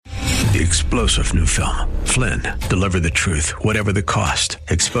The explosive new film, Flynn, deliver the truth, whatever the cost,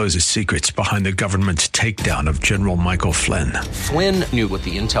 exposes secrets behind the government's takedown of General Michael Flynn. Flynn knew what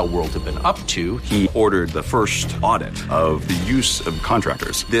the intel world had been up to. He ordered the first audit of the use of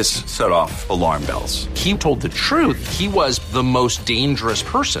contractors. This set off alarm bells. He told the truth. He was the most dangerous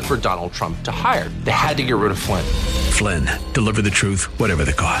person for Donald Trump to hire. They had to get rid of Flynn. Flynn, deliver the truth, whatever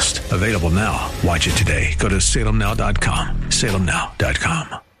the cost. Available now. Watch it today. Go to salemnow.com.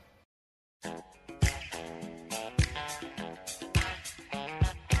 salemnow.com.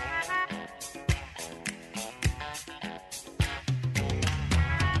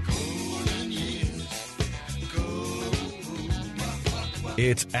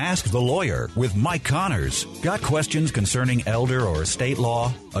 It's Ask the Lawyer with Mike Connors. Got questions concerning elder or estate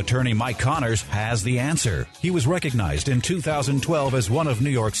law? Attorney Mike Connors has the answer. He was recognized in 2012 as one of New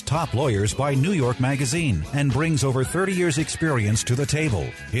York's top lawyers by New York Magazine and brings over 30 years' experience to the table.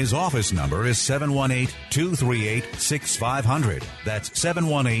 His office number is 718-238-6500. That's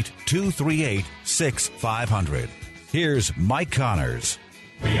 718-238-6500. Here's Mike Connors.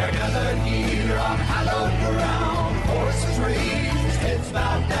 We are gathered here on hallowed ground, horses raised, heads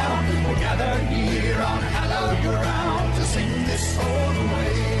bowed down. We're gathered here on hallowed ground to sing this song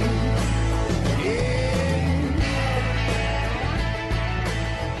away.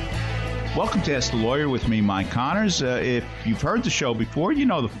 Yeah. Welcome to Ask the Lawyer with me, Mike Connors. If you've heard the show before, you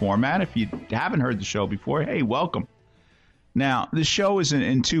know the format. If you haven't heard the show before, hey, welcome. Now, this show is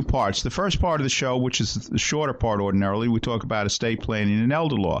in two parts. The first part of the show, which is the shorter part ordinarily, we talk about estate planning and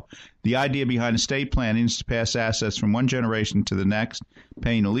elder law. The idea behind estate planning is to pass assets from one generation to the next,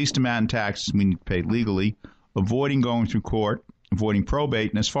 paying the least amount in taxes we need to pay legally, avoiding going through court, avoiding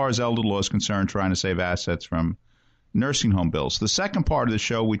probate, and as far as elder law is concerned, trying to save assets from nursing home bills. The second part of the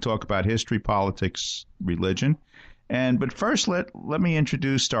show, we talk about history, politics, religion. But first, let me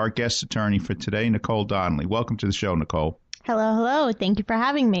introduce our guest attorney for today, Nicole Donnelly. Welcome to the show, Nicole. Hello. Thank you for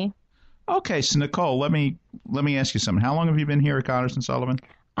having me. Okay, so Nicole, let me ask you something. How long have you been here at Connors & Sullivan?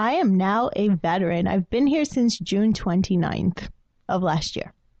 I am now a veteran. I've been here since June 29th of last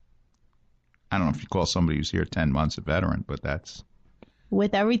year. I don't know if you call somebody who's here 10 months a veteran, but that's...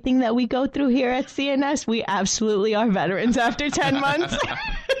 With everything that we go through here at CNS, we absolutely are veterans after 10 months.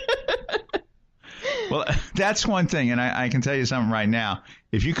 Well, that's one thing, and I can tell you something right now.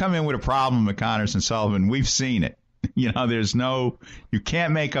 If you come in with a problem at Connors & Sullivan, we've seen it. You know, you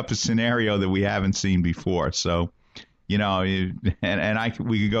can't make up a scenario that we haven't seen before. So, you know, we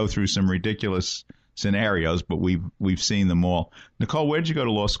could go through some ridiculous scenarios, but we've seen them all. Nicole, where did you go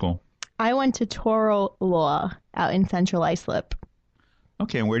to law school? I went to Toro Law out in Central Islip.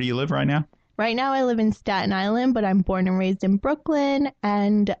 Okay, and where do you live right now? Right now I live in Staten Island, but I'm born and raised in Brooklyn,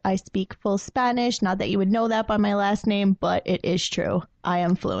 and I speak full Spanish. Not that you would know that by my last name, but it is true. I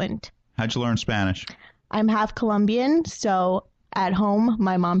am fluent. How'd you learn Spanish? I'm half Colombian, so at home,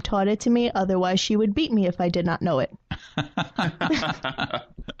 my mom taught it to me. Otherwise, she would beat me if I did not know it.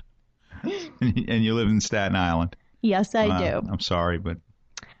 And you live in Staten Island? Yes, I do. I'm sorry, but...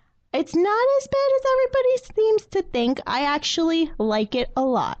 It's not as bad as everybody seems to think. I actually like it a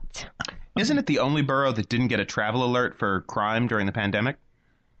lot. Isn't it the only borough that didn't get a travel alert for crime during the pandemic?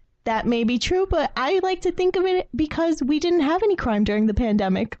 That may be true, but I like to think of it because we didn't have any crime during the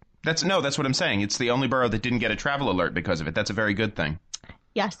pandemic. That's what I'm saying. It's the only borough that didn't get a travel alert because of it. That's a very good thing.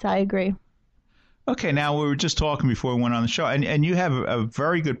 Yes, I agree. Okay, now we were just talking before we went on the show, and you have a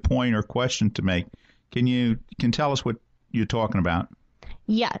very good point or question to make. Can tell us what you're talking about?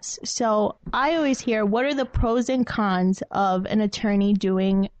 Yes. So I always hear, what are the pros and cons of an attorney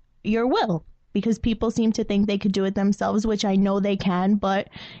doing your will? Because people seem to think they could do it themselves, which I know they can, but,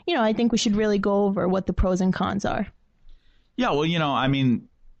 you know, I think we should really go over what the pros and cons are. Yeah, well, you know, I mean,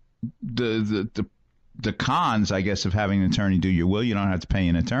 the cons, I guess, of having an attorney do your will, you don't have to pay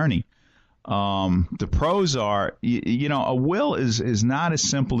an attorney. The pros are, you know, a will is not as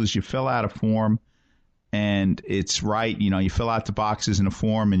simple as you fill out a form and it's right. You know, you fill out the boxes in a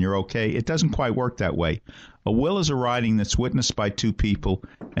form and you're okay. It doesn't quite work that way. A will is a writing that's witnessed by two people,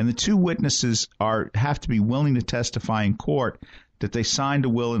 and the two witnesses have to be willing to testify in court that they signed a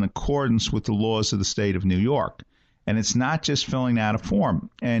will in accordance with the laws of the state of New York. And it's not just filling out a form.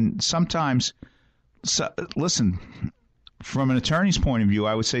 And sometimes, listen, from an attorney's point of view,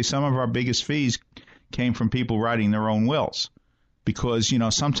 I would say some of our biggest fees came from people writing their own wills. Because, you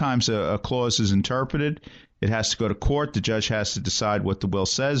know, sometimes a clause is interpreted. It has to go to court. The judge has to decide what the will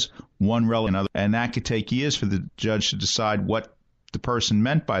says, one relevant another. And that could take years for the judge to decide what the person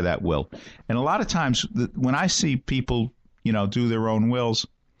meant by that will. And a lot of times when I see people, you know, do their own wills,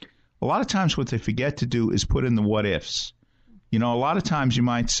 a lot of times what they forget to do is put in the what ifs. You know, a lot of times you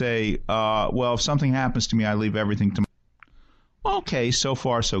might say, well, if something happens to me, I leave everything to my... Okay, so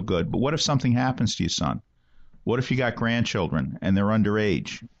far so good. But what if something happens to your son? What if you got grandchildren and they're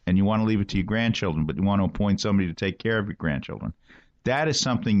underage and you want to leave it to your grandchildren, but you want to appoint somebody to take care of your grandchildren? That is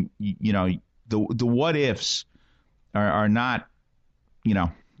something, you know, the what ifs are not, you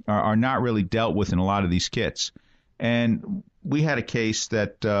know, are not really dealt with in a lot of these kits. And we had a case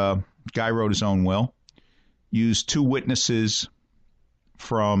that guy wrote his own will, used two witnesses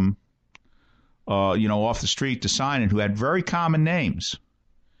from, you know, off the street to sign it who had very common names.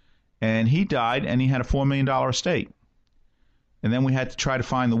 And he died, and he had a $4 million estate. And then we had to try to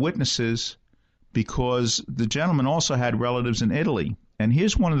find the witnesses because the gentleman also had relatives in Italy. And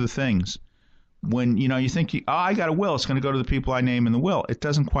here's one of the things. When, you know, you think, I got a will, it's going to go to the people I name in the will. It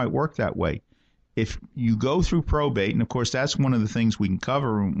doesn't quite work that way. If you go through probate, and of course that's one of the things we can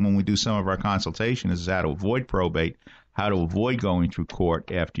cover when we do some of our consultation is how to avoid probate, how to avoid going through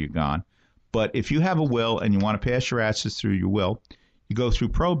court after you're gone. But if you have a will and you want to pass your assets through your will, you go through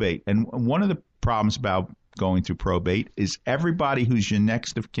probate. And one of the problems about going through probate is everybody who's your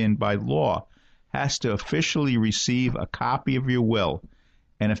next of kin by law has to officially receive a copy of your will.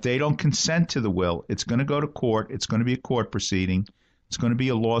 And if they don't consent to the will, it's going to go to court. It's going to be a court proceeding. It's going to be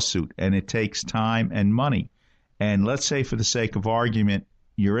a lawsuit, and it takes time and money. And let's say for the sake of argument,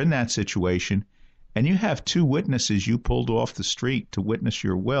 you're in that situation, and you have two witnesses you pulled off the street to witness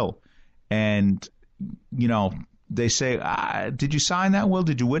your will. And, you know, they say, did you sign that will?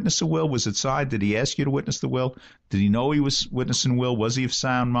 Did you witness the will? Was it signed? Did he ask you to witness the will? Did he know he was witnessing the will? Was he of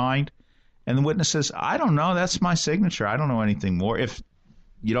sound mind? And the witness says, I don't know. That's my signature. I don't know anything more. If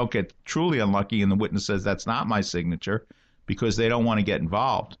you don't get truly unlucky and the witness says that's not my signature because they don't want to get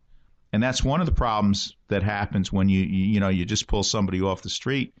involved. And that's one of the problems that happens when you just pull somebody off the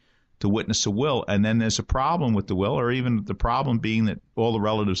street to witness a will, and then there's a problem with the will, or even the problem being that all the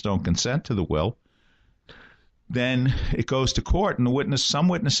relatives don't consent to the will. Then it goes to court, and some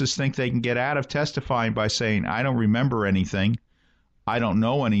witnesses think they can get out of testifying by saying, I don't remember anything, I don't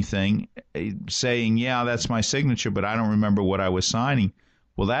know anything, saying, yeah, that's my signature, but I don't remember what I was signing.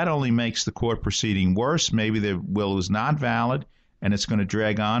 Well, that only makes the court proceeding worse. Maybe the will is not valid, and it's going to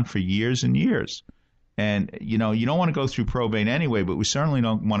drag on for years and years. And, you know, you don't want to go through probate anyway, but we certainly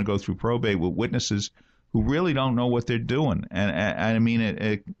don't want to go through probate with witnesses who really don't know what they're doing. And I mean,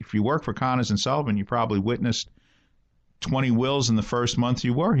 if you work for Connors and Sullivan, you probably witnessed 20 wills in the first month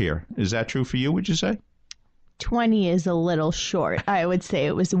you were here. Is that true for you, would you say? 20 is a little short. I would say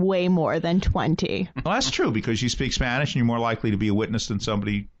it was way more than 20. Well, that's true because you speak Spanish and you're more likely to be a witness than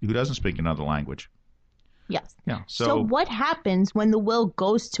somebody who doesn't speak another language. Yes. Yeah. So what happens when the will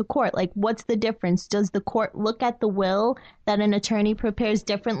goes to court? Like, what's the difference? Does the court look at the will that an attorney prepares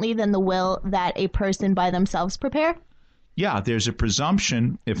differently than the will that a person by themselves prepare? Yeah, there's a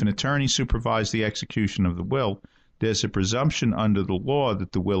presumption if an attorney supervised the execution of the will, there's a presumption under the law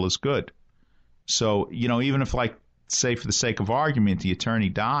that the will is good. So, you know, even if, like, say for the sake of argument, the attorney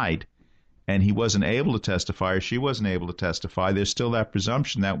died and he wasn't able to testify or she wasn't able to testify, there's still that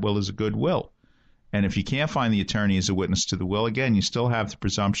presumption that will is a good will. And if you can't find the attorney as a witness to the will, again, you still have the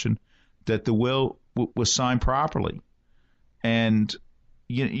presumption that the will was signed properly. And,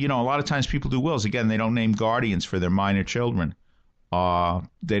 you know, a lot of times people do wills. Again, they don't name guardians for their minor children.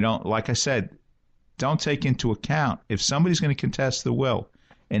 They don't, like I said, don't take into account if somebody's going to contest the will,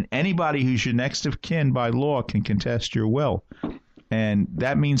 and anybody who's your next of kin by law can contest your will. And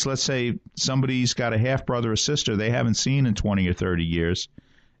that means, let's say somebody's got a half-brother or sister they haven't seen in 20 or 30 years,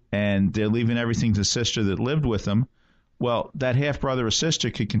 and they're leaving everything to the sister that lived with them. Well, that half-brother or sister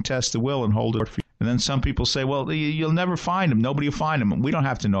could contest the will and hold it for you. And then some people say, well, you'll never find him. Nobody will find him. We don't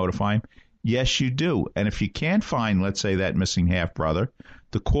have to notify him. Yes, you do. And if you can't find, let's say, that missing half-brother,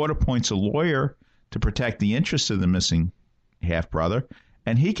 the court appoints a lawyer to protect the interests of the missing half-brother,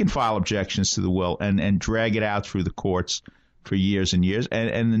 and he can file objections to the will and drag it out through the courts for years and years.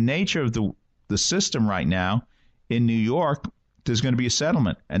 And the nature of the system right now in New York, there's going to be a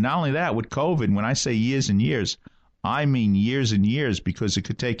settlement. And not only that, with COVID, when I say years and years, I mean years and years, because it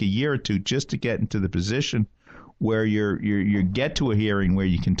could take a year or two just to get into the position where you get to a hearing where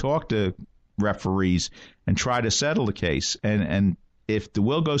you can talk to referees and try to settle the case. And if the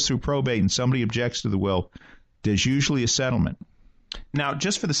will goes through probate and somebody objects to the will, there's usually a settlement. Now,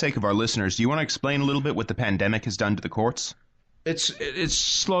 just for the sake of our listeners, do you want to explain a little bit what the pandemic has done to the courts? It's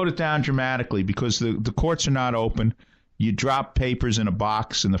slowed it down dramatically because the courts are not open. You drop papers in a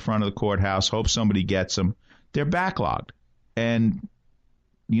box in the front of the courthouse, hope somebody gets them. They're backlogged. And,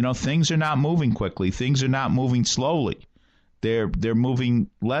 you know, things are not moving quickly. Things are not moving slowly. They're moving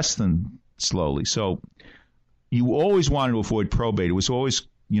less than slowly. So you always wanted to avoid probate. It was always,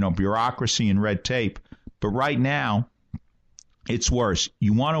 bureaucracy and red tape. But right now, it's worse.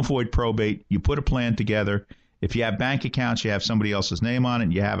 You want to avoid probate. You put a plan together. If you have bank accounts, you have somebody else's name on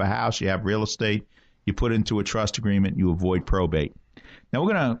it. You have a house. You have real estate. You put it into a trust agreement. You avoid probate. Now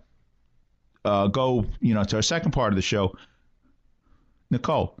we're going to go, to our second part of the show.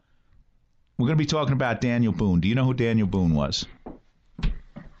 Nicole, we're going to be talking about Daniel Boone. Do you know who Daniel Boone was?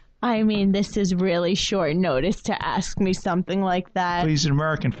 I mean, this is really short notice to ask me something like that. But he's an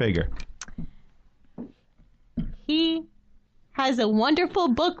American figure. He has a wonderful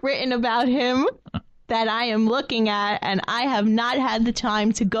book written about him that I am looking at, and I have not had the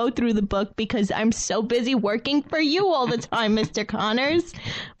time to go through the book because I'm so busy working for you all the time, Mr. Connors.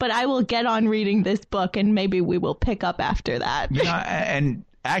 But I will get on reading this book, and maybe we will pick up after that. And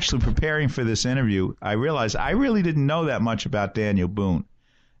actually preparing for this interview, I realized I really didn't know that much about Daniel Boone.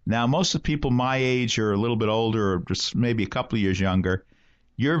 Now, most of the people my age or a little bit older or just maybe a couple of years younger,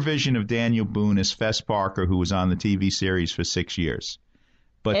 your vision of Daniel Boone is Fess Parker, who was on the TV series for 6 years.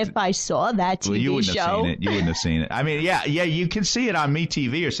 But if I saw that TV you wouldn't show. have seen it. You wouldn't have seen it. I mean, yeah, you can see it on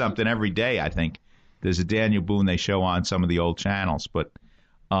MeTV or something every day, I think. There's a Daniel Boone they show on some of the old channels. But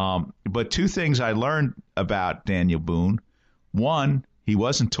two things I learned about Daniel Boone. One, he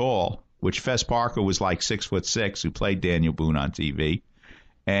wasn't tall, which Fess Parker was like 6'6", who played Daniel Boone on TV.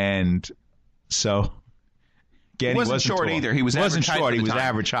 And so, again, he wasn't short tall. either. He was wasn't average short. height He was for the time.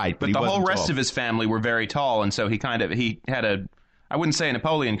 average height. But he the whole wasn't rest tall. of his family were very tall, and so he had a, I wouldn't say a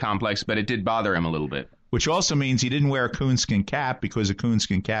Napoleon complex, but it did bother him a little bit. Which also means he didn't wear a coonskin cap because a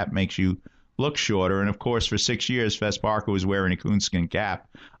coonskin cap makes you look shorter. And, of course, for 6 years, Fess Parker was wearing a coonskin cap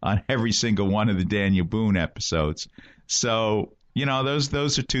on every single one of the Daniel Boone episodes. So,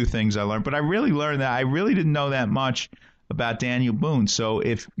 those are two things I learned. But I really learned that I really didn't know that much about Daniel Boone. So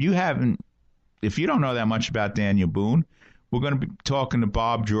if you don't know that much about Daniel Boone, we're going to be talking to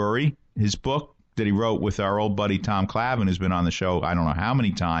Bob Drury. His book that he wrote with our old buddy Tom Clavin, who's been on the show I don't know how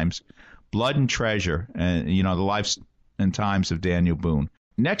many times, Blood and Treasure, and the life and times of Daniel Boone.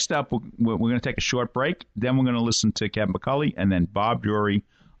 Next up, we're going to take a short break. Then we're going to listen to Kevin McCulley and then Bob Drury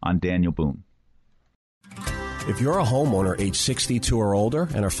on Daniel Boone. If you're a homeowner age 62 or older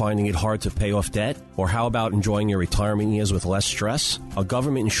and are finding it hard to pay off debt, or how about enjoying your retirement years with less stress? A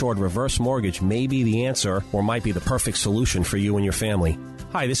government-insured reverse mortgage may be the answer or might be the perfect solution for you and your family.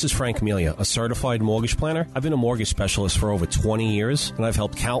 Hi, this is Frank Melia, a certified mortgage planner. I've been a mortgage specialist for over 20 years, and I've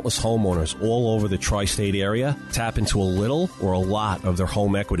helped countless homeowners all over the tri-state area tap into a little or a lot of their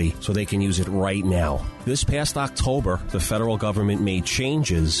home equity so they can use it right now. This past October, the federal government made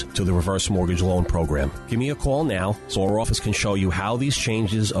changes to the reverse mortgage loan program. Give me a call now so our office can show you how these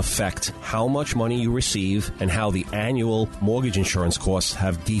changes affect how much money you receive and how the annual mortgage insurance costs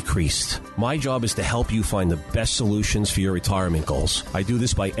have decreased. My job is to help you find the best solutions for your retirement goals. I do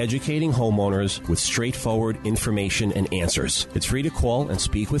this by educating homeowners with straightforward information and answers. It's free to call and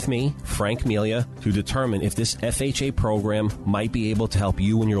speak with me, Frank Melia, to determine if this FHA program might be able to help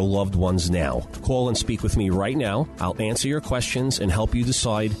you and your loved ones now. Call and speak with me right now. I'll answer your questions and help you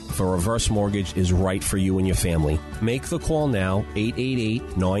decide if a reverse mortgage is right for you and your family. Make the call now,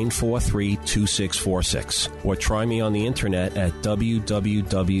 888-943-2646, or try me on the internet at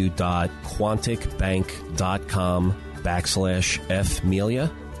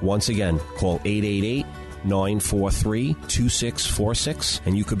www.quanticbank.com/FMelia. Once again, call 888-943-2646,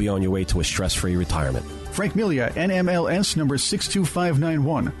 and you could be on your way to a stress-free retirement. Frank Melia, NMLS number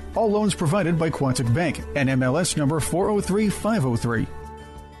 62591. All loans provided by Quantic Bank, NMLS number 403503.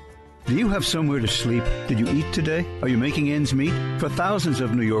 Do you have somewhere to sleep? Did you eat today? Are you making ends meet? For thousands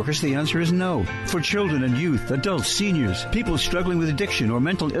of New Yorkers, the answer is no. For children and youth, adults, seniors, people struggling with addiction or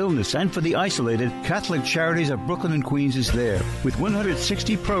mental illness, and for the isolated, Catholic Charities of Brooklyn and Queens is there. With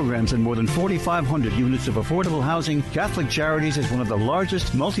 160 programs and more than 4,500 units of affordable housing, Catholic Charities is one of the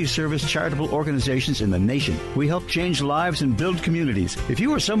largest multi-service charitable organizations in the nation. We help change lives and build communities. If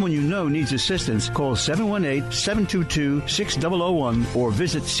you or someone you know needs assistance, call 718-722-6001 or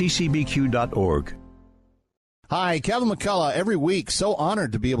visit ccbq.org. Hi, Kevin McCullough. Every week, so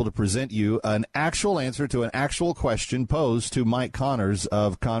honored to be able to present you an actual answer to an actual question posed to Mike Connors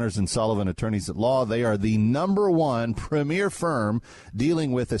of Connors & Sullivan Attorneys at Law. They are the #1 premier firm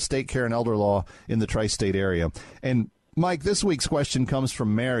dealing with estate care and elder law in the tri-state area. And, Mike, this week's question comes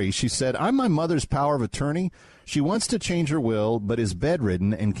from Mary. She said, I'm my mother's power of attorney. She wants to change her will, but is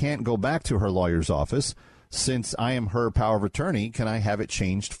bedridden and can't go back to her lawyer's office. Since I am her power of attorney, can I have it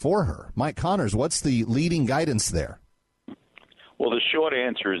changed for her? Mike Connors, what's the leading guidance there? Well, the short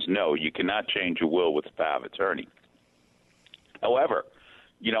answer is no. You cannot change your will with the power of attorney. However,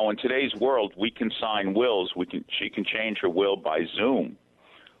 you know, in today's world, we can sign wills. She can change her will by Zoom,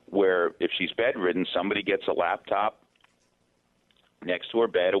 where if she's bedridden, somebody gets a laptop next to her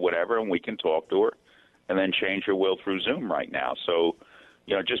bed or whatever, and we can talk to her and then change her will through Zoom right now. So,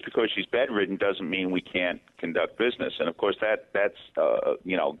 you know, just because she's bedridden doesn't mean we can't conduct business. And, of course, that's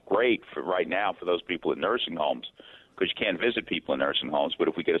you know, great for right now for those people in nursing homes, because you can't visit people in nursing homes. But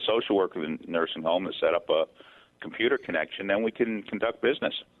if we get a social worker in a nursing home to set up a computer connection, then we can conduct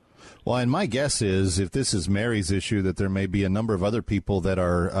business. Well, and my guess is, if this is Mary's issue, that there may be a number of other people that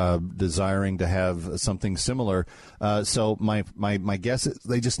are desiring to have something similar. So my guess is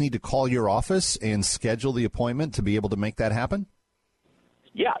they just need to call your office and schedule the appointment to be able to make that happen?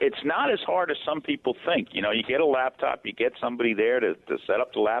 Yeah, it's not as hard as some people think. You know, you get a laptop, you get somebody there to set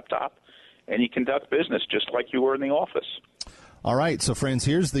up the laptop, and you conduct business just like you were in the office. All right, so friends,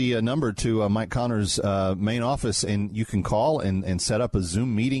 here's the number to Mike Connors' main office, and you can call and set up a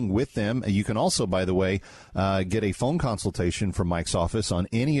Zoom meeting with them. You can also, by the way, get a phone consultation from Mike's office on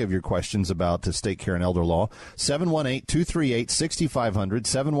any of your questions about estate care and elder law.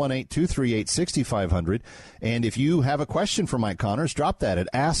 718-238-6500, 718-238-6500. And if you have a question for Mike Connors, drop that at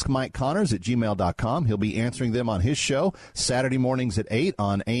askmikeconnors@gmail.com. He'll be answering them on his show Saturday mornings at 8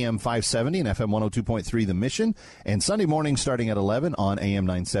 on AM 570 and FM 102.3 The Mission, and Sunday mornings starting at 11 on AM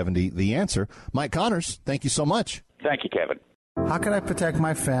 970 The Answer. Mike Connors, thank you so much. Thank you, Kevin. How can I protect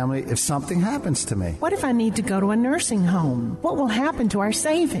my family if something happens to me? What if I need to go to a nursing home? What will happen to our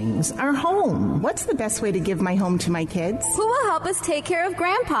savings, our home? What's the best way to give my home to my kids? Who will help us take care of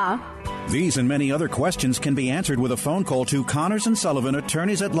Grandpa? These and many other questions can be answered with a phone call to Connors & Sullivan,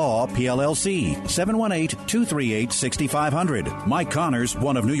 Attorneys at Law, PLLC, 718-238-6500. Mike Connors,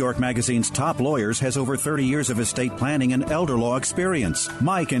 one of New York Magazine's top lawyers, has over 30 years of estate planning and elder law experience.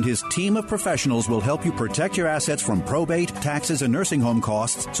 Mike and his team of professionals will help you protect your assets from probate, taxes, and nursing home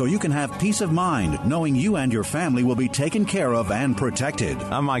costs so you can have peace of mind knowing you and your family will be taken care of and protected.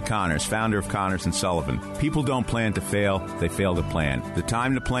 I'm Mike Connors, founder of Connors & Sullivan. People don't plan to fail, they fail to plan. The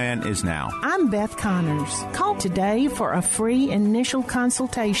time to plan is now. I'm Beth Connors. Call today for a free initial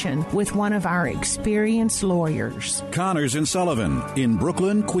consultation with one of our experienced lawyers. Connors & Sullivan in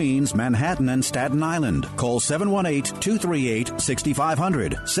Brooklyn, Queens, Manhattan, and Staten Island. Call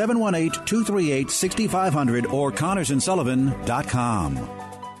 718-238-6500, 718-238-6500, or ConnorsandSullivan.com.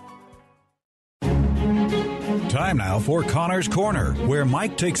 Time now for Connor's Corner, where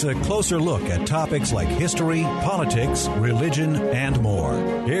Mike takes a closer look at topics like history, politics, religion, and more.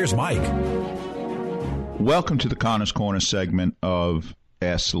 Here's Mike. Welcome to the Connor's Corner segment of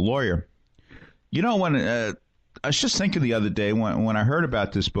Ask the Lawyer. You know, when I was just thinking the other day when I heard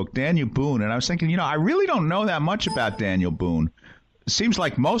about this book, Daniel Boone, and I was thinking, you know, I really don't know that much about Daniel Boone. It seems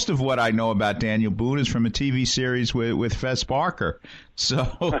like most of what I know about Daniel Boone is from a TV series with Fess Parker. So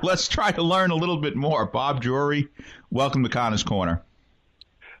let's try to learn a little bit more. Bob Drury, welcome to Connor's Corner.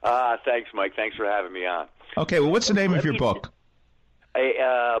 Thanks, Mike. Thanks for having me on. Okay, well, what's the name of your book?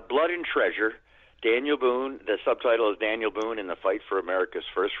 Blood and Treasure. Daniel Boone. The subtitle is Daniel Boone in the Fight for America's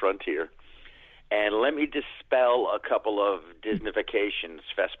First Frontier. And let me dispel a couple of Disneyfications,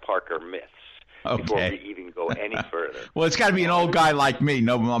 Fess Parker myths. Okay. Before we even go any further. Well, it's got to be an old guy like me.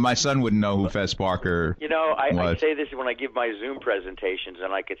 No, my son wouldn't know who Fess Parker You know, I was. say this when I give my Zoom presentations,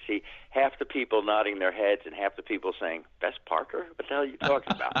 and I could see half the people nodding their heads and half the people saying, Fess Parker? What the hell are you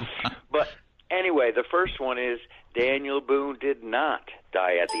talking about? But anyway, the first one is Daniel Boone did not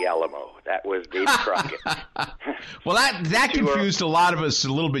die at the Alamo. That was David Crockett. Well, that confused a lot of us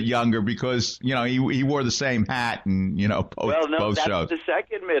a little bit younger because, you know, he wore the same hat and, you know, both that's shows. The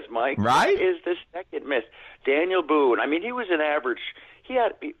second myth, Mike. Right? That is the second myth. Daniel Boone, I mean, he was he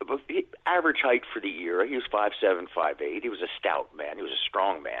had average height for the era. He was 5'7", 5'8". He was a stout man. He was a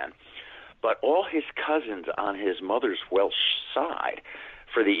strong man. But all his cousins on his mother's Welsh side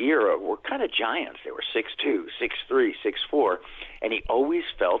for the era were kind of giants. They were 6'2", 6'3", 6'4", and he always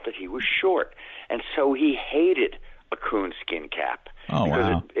felt that he was short. And so he hated a coonskin cap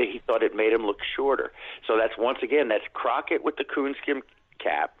because he thought it made him look shorter. So that's, once again, that's Crockett with the coonskin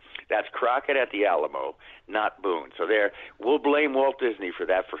cap. That's Crockett at the Alamo, not Boone. So there, we'll blame Walt Disney for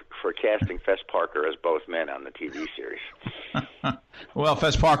that, for casting Fess Parker as both men on the TV series. Well,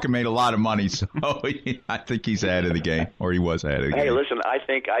 Fess Parker made a lot of money, so I think he's ahead of the game, or he was ahead of the game. Hey, listen, I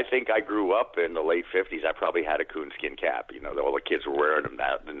think I grew up in the late 50s. I probably had a coonskin cap. You know, all the kids were wearing them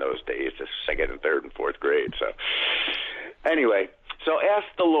in those days, the second and third and fourth grade. So anyway, so ask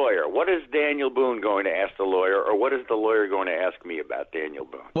the lawyer. What is Daniel Boone going to ask the lawyer, or what is the lawyer going to ask me about Daniel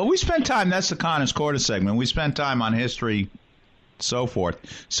Boone? Well, we spent time, that's the Connor's Corner segment. We spent time on history, so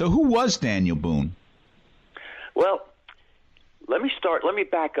forth. So who was Daniel Boone? Well, Let me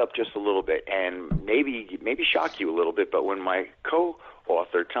back up just a little bit and maybe shock you a little bit. But when my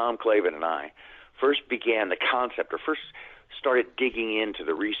co-author Tom Clavin and I first began the concept, or first started digging into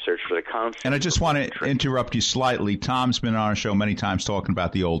the research for the concept, and I just want to interrupt you slightly. Tom's been on our show many times talking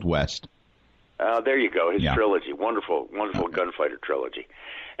about the Old West. There you go, his trilogy, wonderful gunfighter trilogy.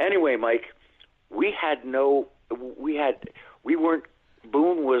 Anyway, Mike, Boone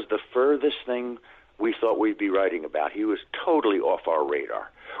was the furthest thing we thought we'd be writing about. He was totally off our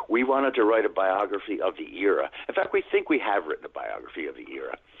radar. We wanted to write a biography of the era. In fact, we think we have written a biography of the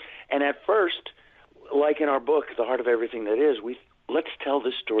era. And at first, like in our book, The Heart of Everything That Is, let's tell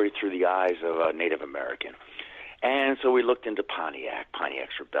this story through the eyes of a Native American. And so we looked into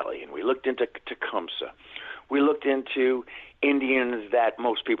Pontiac's Rebellion. We looked into Tecumseh. We looked into Indians that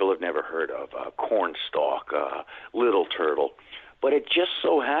most people have never heard of, Cornstalk, Little Turtle. But it just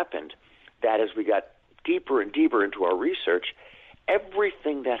so happened that as we got deeper and deeper into our research,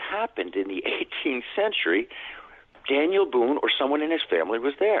 everything that happened in the 18th century, Daniel Boone or someone in his family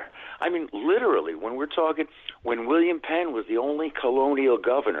was there. I mean, literally, when we're talking, when William Penn was the only colonial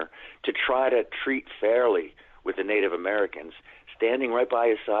governor to try to treat fairly with the Native Americans, standing right by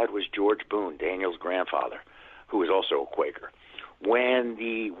his side was George Boone, Daniel's grandfather, who was also a Quaker. When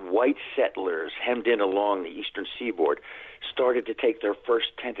the white settlers hemmed in along the eastern seaboard started to take their first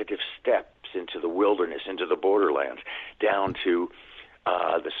tentative steps into the wilderness, into the borderlands, down to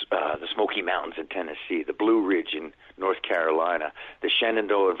the Smoky Mountains in Tennessee, the Blue Ridge in North Carolina, the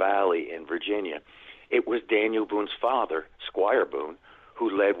Shenandoah Valley in Virginia, it was Daniel Boone's father, Squire Boone, who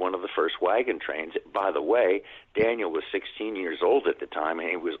led one of the first wagon trains. By the way, Daniel was 16 years old at the time, and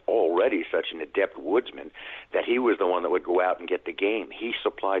he was already such an adept woodsman that he was the one that would go out and get the game. He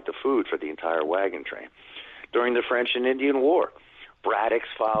supplied the food for the entire wagon train. During the French and Indian War, Braddock's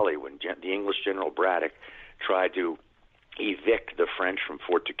Folly, when the English General Braddock tried to evict the French from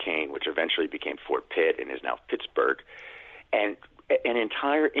Fort Duquesne, which eventually became Fort Pitt and is now Pittsburgh, and an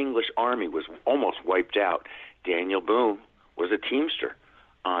entire English army was almost wiped out. Daniel Boone was a teamster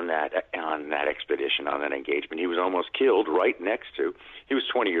on that expedition, on that engagement. He was almost killed right next to, he was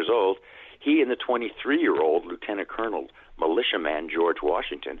 20 years old, he and the 23-year-old Lieutenant Colonel militiaman George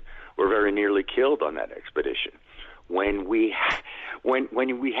Washington were very nearly killed on that expedition. When we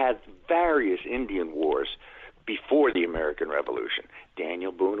had various Indian wars before the American Revolution,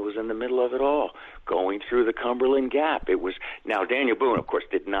 Daniel Boone was in the middle of it all, going through the Cumberland Gap. Now, Daniel Boone, of course,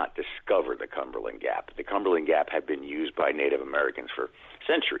 did not discover the Cumberland Gap. The Cumberland Gap had been used by Native Americans for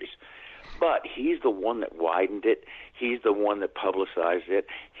centuries. But he's the one that widened it. He's the one that publicized it.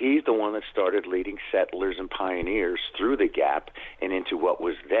 He's the one that started leading settlers and pioneers through the Gap and into what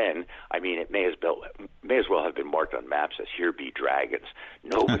was then, I mean, it may as well have been marked on maps as Here Be Dragons.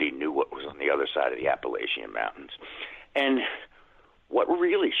 Nobody knew what was on the other side of the Appalachian Mountains. And what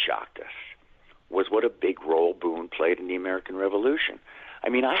really shocked us was what a big role Boone played in the American Revolution. I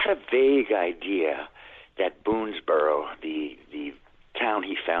mean, I had a vague idea that Boonesboro, the town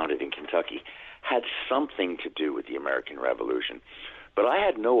he founded in Kentucky, had something to do with the American Revolution. But I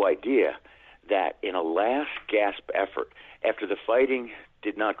had no idea that in a last-gasp effort, after the fighting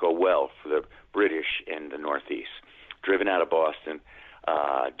did not go well for the British in the Northeast, driven out of Boston,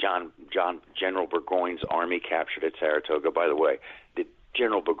 General Burgoyne's army captured at Saratoga. By the way,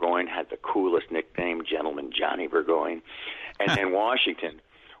 General Burgoyne had the coolest nickname, Gentleman Johnny Burgoyne. And then Washington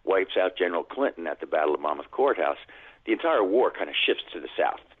wipes out General Clinton at the Battle of Monmouth Courthouse. The entire war kind of shifts to the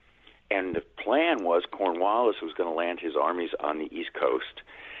south. And the plan was Cornwallis was going to land his armies on the East Coast.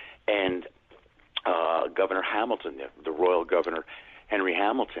 And Governor Hamilton, the royal governor, Henry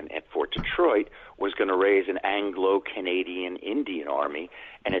Hamilton, at Fort Detroit, was going to raise an Anglo-Canadian Indian army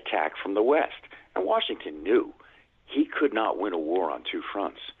and attack from the west. And Washington knew he could not win a war on two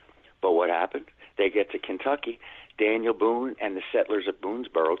fronts. But what happened? They get to Kentucky. Daniel Boone and the settlers of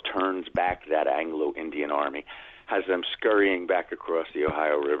Boonesboro turns back that Anglo-Indian army, has them scurrying back across the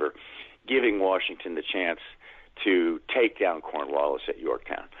Ohio River, giving Washington the chance to take down Cornwallis at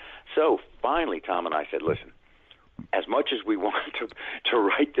Yorktown. So finally, Tom and I said, listen, as much as we want to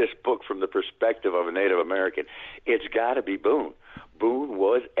write this book from the perspective of a Native American, it's got to be Boone. Boone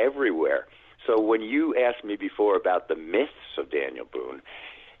was everywhere. So when you asked me before about the myths of Daniel Boone,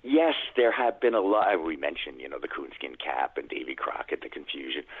 yes, there have been a lot. We mentioned, the coonskin cap and Davy Crockett, the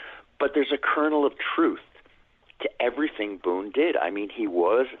confusion. But there's a kernel of truth to everything Boone did. I mean, he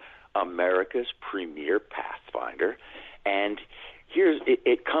was America's premier pathfinder. And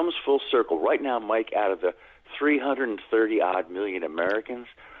it comes full circle. Right now, Mike, out of the 330-odd million Americans,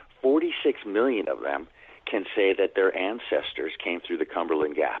 46 million of them can say that their ancestors came through the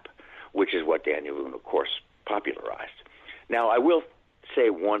Cumberland Gap, which is what Daniel Boone, of course, popularized. Now, I will say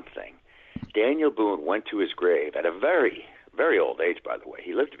one thing. Daniel Boone went to his grave at a very, very old age, by the way.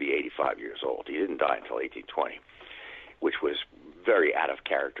 He lived to be 85 years old. He didn't die until 1820, which was very out of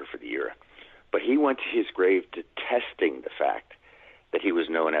character for the era. But he went to his grave detesting the fact that he was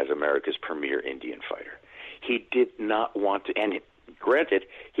known as America's premier Indian fighter. He did not want to, and granted,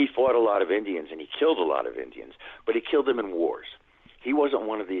 he fought a lot of Indians and he killed a lot of Indians, but he killed them in wars. He wasn't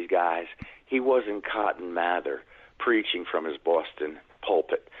one of these guys. He wasn't Cotton Mather preaching from his Boston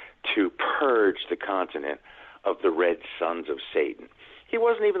pulpit to purge the continent of the red sons of Satan. He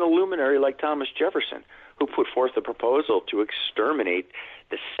wasn't even a luminary like Thomas Jefferson, who put forth the proposal to exterminate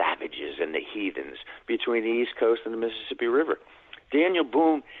the savages and the heathens between the East Coast and the Mississippi River. Daniel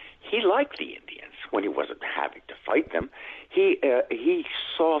Boone, he liked the Indians when he wasn't having to fight them. He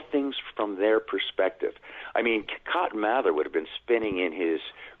saw things from their perspective. I mean, Cotton Mather would have been spinning in his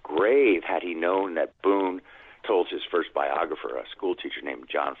grave had he known that Boone told his first biographer, a school teacher named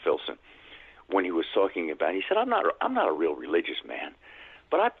John Filson, when he was talking about, he said, I'm not a real religious man,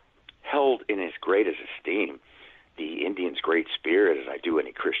 but I've held in as great as esteem the Indian's great spirit as I do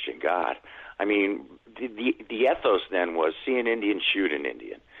any Christian God. I mean, the ethos then was see an Indian, shoot an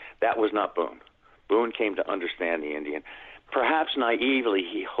Indian. That was not Boone. Boone came to understand the Indian. Perhaps naively,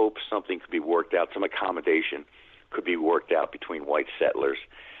 he hoped something could be worked out, some accommodation could be worked out between white settlers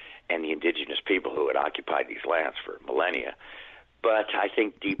and the indigenous people who had occupied these lands for millennia. But I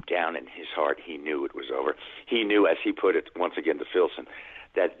think deep down in his heart, he knew it was over. He knew, as he put it once again to Filson,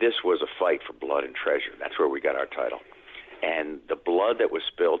 that this was a fight for blood and treasure. That's where we got our title. And the blood that was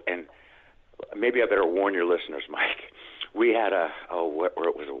spilled, and maybe I better warn your listeners, Mike, we had what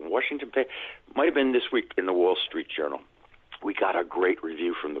was it, Washington paper? Might have been this week in the Wall Street Journal. We got a great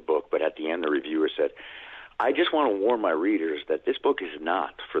review from the book, but at the end the reviewer said, I just want to warn my readers that this book is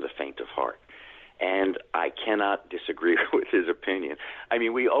not for the faint of heart. And I cannot disagree with his opinion. I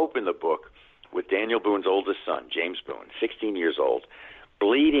mean, we opened the book with Daniel Boone's oldest son, James Boone, 16 years old,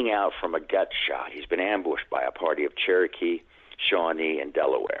 bleeding out from a gut shot. He's been ambushed by a party of Cherokee, Shawnee, and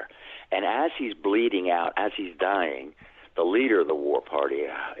Delaware. And as he's bleeding out, as he's dying, the leader of the war party,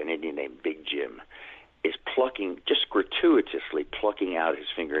 an Indian named Big Jim, is just gratuitously plucking out his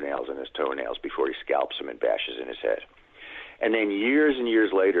fingernails and his toenails before he scalps him and bashes in his head. And then years and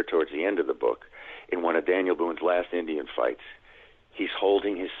years later, towards the end of the book, in one of Daniel Boone's last Indian fights, he's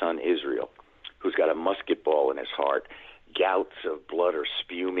holding his son Israel, who's got a musket ball in his heart. Gouts of blood are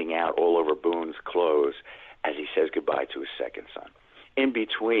spuming out all over Boone's clothes as he says goodbye to his second son. In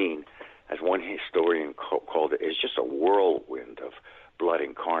between, as one historian called it, is just a whirlwind of blood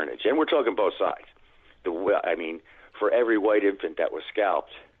and carnage. And we're talking both sides. I mean, for every white infant that was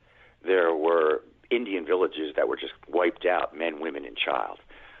scalped, there were Indian villages that were just wiped out, men, women, and child.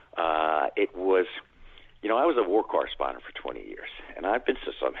 It was, I was a war correspondent for 20 years, and I've been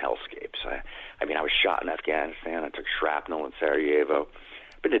to some hellscapes. I mean, I was shot in Afghanistan. I took shrapnel in Sarajevo.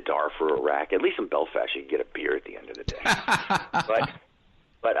 I've been to Darfur, Iraq. At least in Belfast, you can get a beer at the end of the day.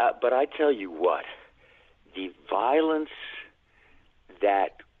 But I tell you what, the violence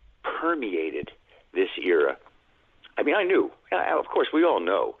that permeated this era, I mean, I knew, of course, we all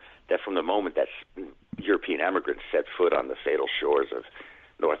know that from the moment that European immigrants set foot on the fatal shores of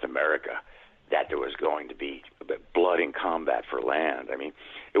North America, that there was going to be blood and combat for land. I mean,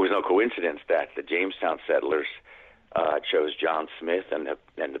 it was no coincidence that the Jamestown settlers chose John Smith and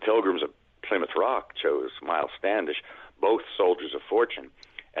the Pilgrims of Plymouth Rock chose Miles Standish, both soldiers of fortune,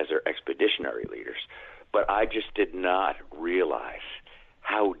 as their expeditionary leaders. But I just did not realize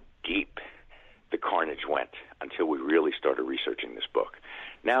how deep the carnage went until we really started researching this book.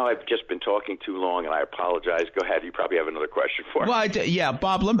 Now I've just been talking too long, and I apologize. Go ahead. You probably have another question for me. Well,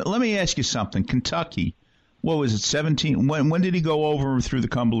 Bob, let me ask you something. Kentucky, what was it, 17? When did he go over through the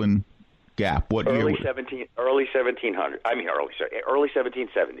Cumberland Gap? What early year? Early 1700s. Early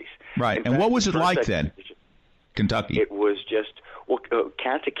 1770s. Right. In And fact, what was it like expedition, then? Kentucky. It was just,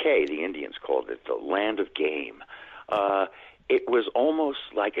 Kankakee, the Indians called it, the land of game. It was almost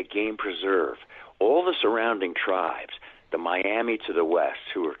like a game preserve. All the surrounding tribes, the Miami to the west,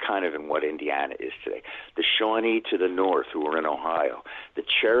 who were kind of in what Indiana is today, the Shawnee to the north, who were in Ohio, the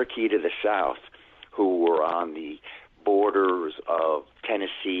Cherokee to the south, who were on the borders of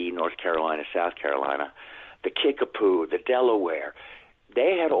Tennessee, North Carolina, South Carolina, the Kickapoo, the Delaware,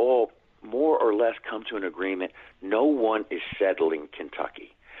 they had all more or less come to an agreement. No one is settling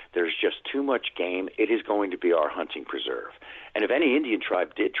Kentucky. There's just too much game. It is going to be our hunting preserve. And if any Indian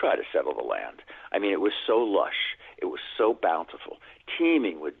tribe did try to settle the land, I mean, it was so lush, it was so bountiful,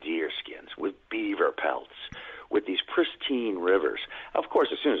 teeming with deer skins, with beaver pelts, with these pristine rivers. Of course,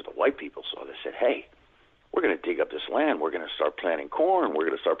 as soon as the white people saw this, said, hey, we're going to dig up this land. We're going to start planting corn. We're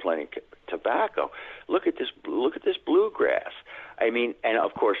going to start planting tobacco. Look at this bluegrass. I mean, and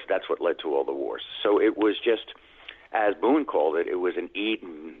of course, that's what led to all the wars. So it was just, as Boone called it, it was an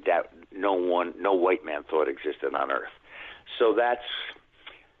Eden that no white man thought existed on earth. So that's,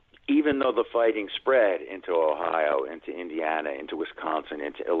 even though the fighting spread into Ohio, into Indiana, into Wisconsin,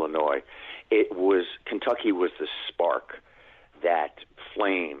 into Illinois, Kentucky was the spark that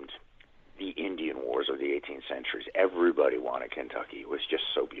flamed the Indian Wars of the 18th centuries. Everybody wanted Kentucky. It was just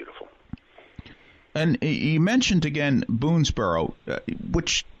so beautiful. And you mentioned again Boonesboro,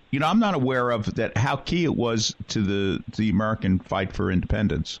 which I'm not aware of that. How key it was to the American fight for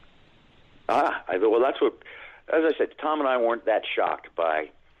independence. Well, that's what. As I said, Tom and I weren't that shocked by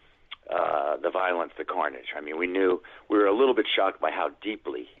the violence, the carnage. I mean, we were a little bit shocked by how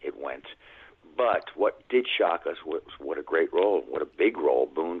deeply it went. But what did shock us was what a great role, what a big role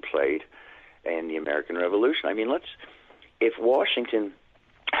Boone played in the American Revolution. I mean, if Washington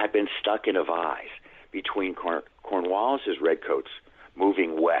had been stuck in a vise between Cornwallis's redcoats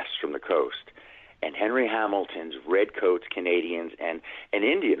moving west from the coast and Henry Hamilton's redcoats, Canadians, and an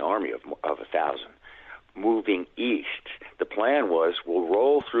Indian army of 1,000 moving east, the plan was we'll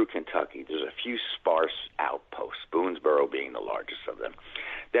roll through Kentucky. There's a few sparse outposts, Boonesboro being the largest of them.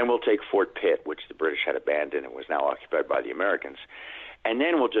 Then we'll take Fort Pitt, which the British had abandoned and was now occupied by the Americans. And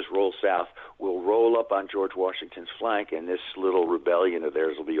then we'll just roll south. We'll roll up on George Washington's flank, and this little rebellion of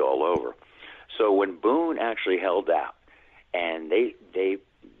theirs will be all over. So when Boone actually held out, and they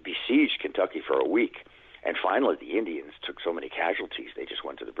besieged Kentucky for a week, and finally the Indians took so many casualties, they just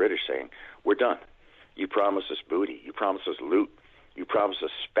went to the British saying, we're done. You promised us booty. You promised us loot. You promised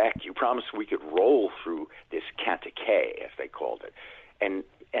us spec. You promised we could roll through this Kankakee, as they called it.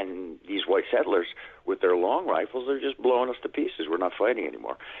 And these white settlers, with their long rifles, they're just blowing us to pieces. We're not fighting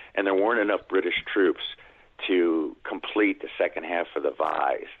anymore. And there weren't enough British troops to complete the second half of the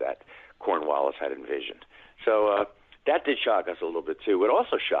vise that Cornwallis had envisioned. So that did shock us a little bit, too. It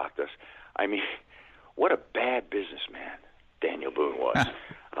also shocked us. I mean, what a bad businessman Daniel Boone was.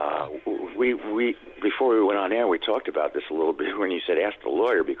 We before we went on air, we talked about this a little bit when you said ask the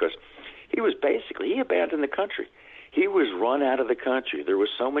lawyer, because he abandoned the country. He was run out of the country. There were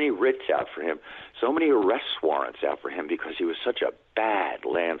so many writs out for him, so many arrest warrants out for him because he was such a bad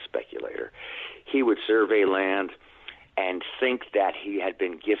land speculator. He would survey land and think that he had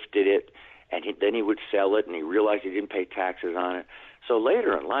been gifted it, and then he would sell it, and he realized he didn't pay taxes on it. So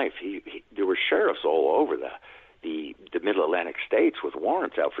later in life, there were sheriffs all over the Middle Atlantic states with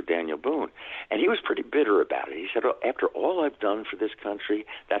warrants out for Daniel Boone. And he was pretty bitter about it. He said, after all I've done for this country,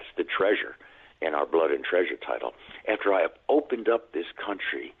 that's the treasure in our Blood and Treasure title, after I have opened up this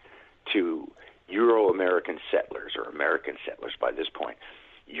country to Euro-American settlers, or American settlers by this point,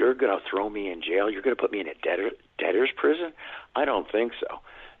 you're going to throw me in jail? You're going to put me in a debtor's prison? I don't think so.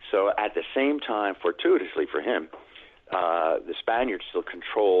 So at the same time, fortuitously for him, the Spaniards still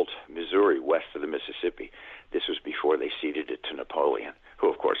controlled Missouri west of the Mississippi. This was before they ceded it to Napoleon,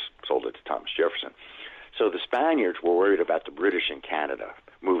 who, of course, sold it to Thomas Jefferson. So the Spaniards were worried about the British in Canada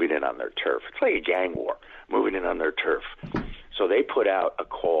moving in on their turf. It's like a gang war, moving in on their turf. So they put out a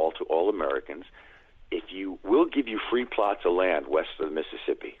call to all Americans, we'll give you free plots of land west of the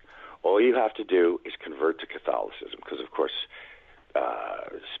Mississippi. All you have to do is convert to Catholicism, because, of course,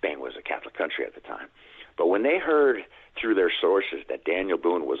 Spain was a Catholic country at the time. But when they heard through their sources that Daniel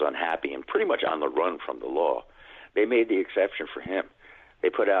Boone was unhappy and pretty much on the run from the law, they made the exception for him. They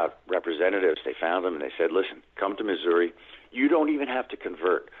put out representatives. They found them, and they said, listen, come to Missouri. You don't even have to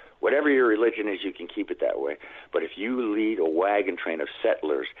convert. Whatever your religion is, you can keep it that way. But if you lead a wagon train of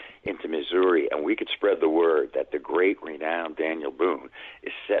settlers into Missouri, and we could spread the word that the great, renowned Daniel Boone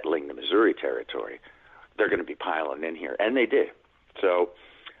is settling the Missouri territory, they're going to be piling in here. And they did. So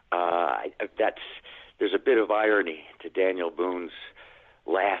there's a bit of irony to Daniel Boone's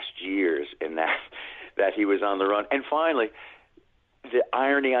last years in that he was on the run. And finally, the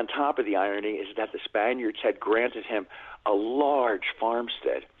irony on top of the irony is that the Spaniards had granted him a large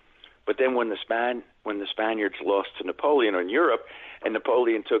farmstead. But then when the Spaniards lost to Napoleon in Europe, and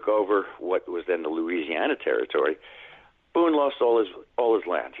Napoleon took over what was then the Louisiana territory, Boone lost all his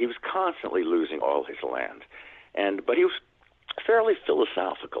land. He was constantly losing all his land, but he was fairly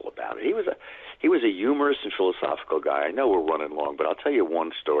philosophical about it. He was a humorous and philosophical guy. I know we're running long, but I'll tell you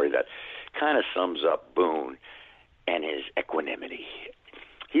one story that kind of sums up Boone and his equanimity.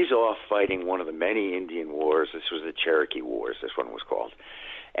 He's off fighting one of the many Indian wars. This was the Cherokee Wars, this one was called.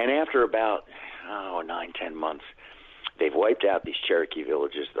 And after about 9-10 months, they've wiped out these Cherokee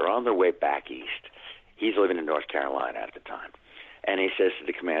villages. They're on their way back east. He's living in North Carolina at the time. And he says to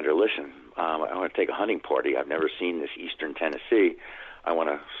the commander, listen, I want to take a hunting party. I've never seen this eastern Tennessee. I want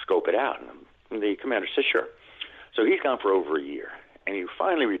to scope it out. And the commander says, sure. So he's gone for over a year. And he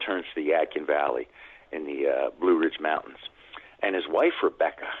finally returns to the Yadkin Valley in the Blue Ridge Mountains. And his wife,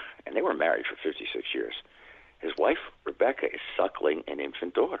 Rebecca, and they were married for 56 years, his wife, Rebecca, is suckling an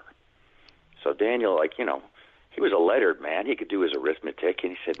infant daughter. So Daniel, he was a lettered man. He could do his arithmetic,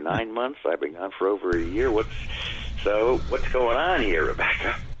 and he said, 9 months? I've been gone for over a year. What's going on here,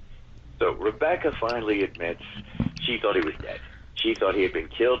 Rebecca? So Rebecca finally admits she thought he was dead. She thought he had been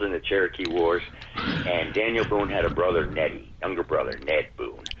killed in the Cherokee Wars, and Daniel Boone had a brother, Nettie, younger brother, Ned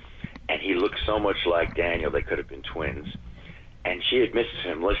Boone. And he looked so much like Daniel, they could have been twins. And she admits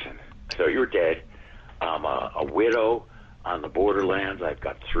to him, listen, so you're dead. I'm a widow on the borderlands. I've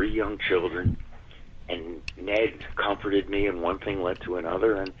got 3 young children. And Ned comforted me, and one thing led to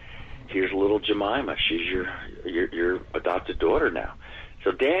another, and here's little Jemima. She's your adopted daughter now.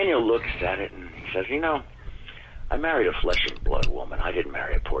 So Daniel looks at it, and he says, I married a flesh and blood woman. I didn't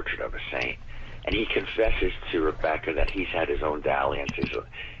marry a portrait of a saint. And he confesses to Rebecca that he's had his own dalliances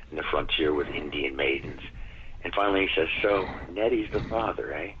in the frontier with Indian maidens. And finally he says, so Nettie's the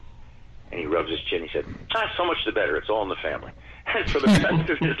father, eh? And he rubs his chin. He said, so much the better. It's all in the family. And for the rest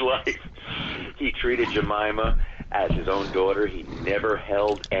of his life, he treated Jemima as his own daughter. He never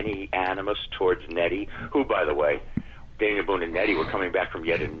held any animus towards Nettie, who, by the way, Daniel Boone and Nettie were coming back from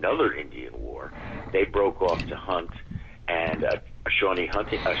yet another Indian war. They broke off to hunt, and a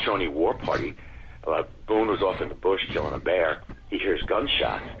Shawnee war party. Boone was off in the bush killing a bear. He hears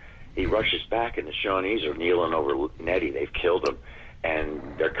gunshots. He rushes back, and the Shawnees are kneeling over Nettie. They've killed him, and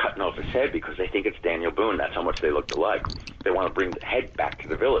they're cutting off his head because they think it's Daniel Boone. That's how much they looked alike. They want to bring the head back to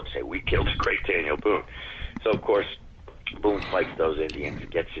the village, say, we killed the great Daniel Boone. So, of course, Boone fights those Indians,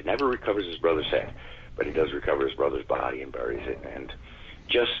 never recovers his brother's head, but he does recover his brother's body and buries it. And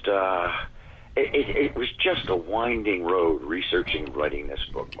just, it was just a winding road researching and writing this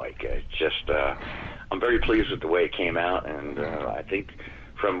book, Mike. I'm very pleased with the way it came out, and I think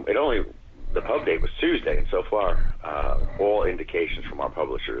the pub date was Tuesday, and so far, all indications from our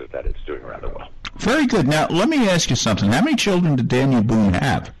publisher is that it's doing rather well. Very good. Now, let me ask you something. How many children did Daniel Boone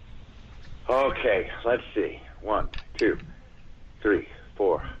have? Okay, let's see. 1, 2, 3,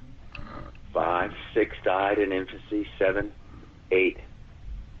 4, 5, 6 died in infancy, 7, 8,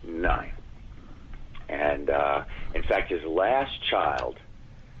 9. And, in fact, his last child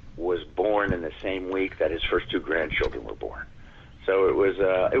was born in the same week that his first 2 grandchildren were born. So it was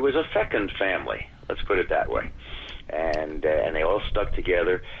a fecund family, let's put it that way. And they all stuck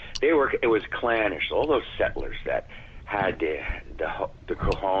together. It was clannish. All those settlers that had the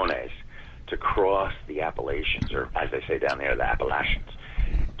cojones to cross the Appalachians, or as they say down there, the Appalachians,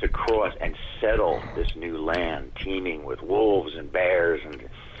 to cross and settle this new land teeming with wolves and bears and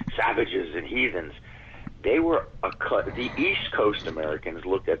savages and heathens. They were the East Coast Americans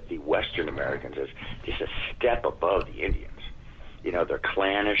looked at the Western Americans as just a step above the Indians. They're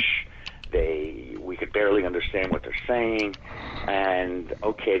clannish. We could barely understand what they're saying, and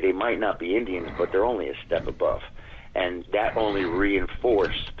okay, they might not be Indians, but they're only a step above, and that only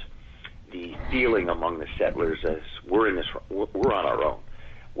reinforced the feeling among the settlers as we're on our own,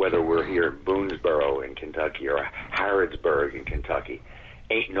 whether we're here in Boonesboro in Kentucky or Harrodsburg in Kentucky.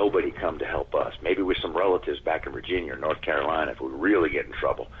 Ain't nobody come to help us. Maybe with some relatives back in Virginia or North Carolina, if we really get in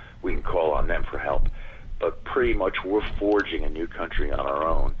trouble, we can call on them for help. But pretty much we're forging a new country on our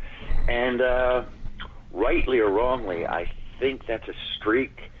own. And rightly or wrongly, I think that's a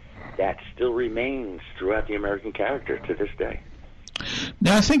streak that still remains throughout the American character to this day.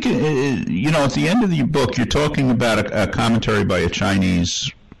 Now, I think, at the end of your book, you're talking about a commentary by a Chinese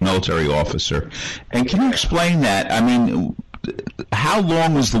military officer. And can you explain that? I mean, how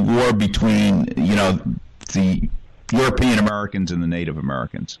long was the war between, the European Americans and the Native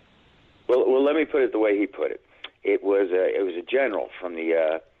Americans? Well, let me put it the way he put it. It was a general from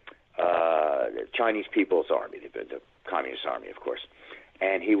the Chinese People's Army, the Communist Army, of course,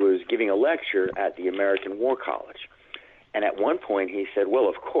 and he was giving a lecture at the American War College. And at one point he said, well,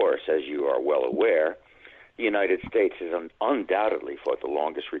 of course, as you are well aware, the United States has undoubtedly fought the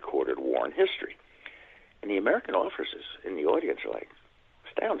longest recorded war in history. And the American officers in the audience are like,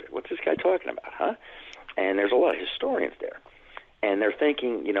 astounded. What's this guy talking about, huh? And there's a lot of historians there. And they're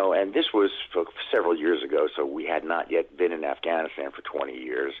thinking, and this was several years ago, so we had not yet been in Afghanistan for 20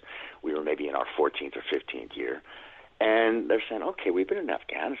 years. We were maybe in our 14th or 15th year. And they're saying, okay, we've been in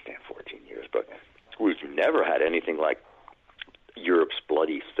Afghanistan 14 years, but we've never had anything like Europe's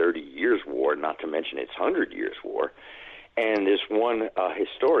bloody 30 years war, not to mention its 100 years war. And this one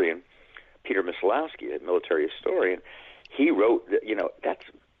historian, Peter Mislowski, a military historian, he wrote, that's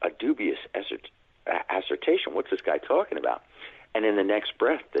a dubious assertion. What's this guy talking about? And in the next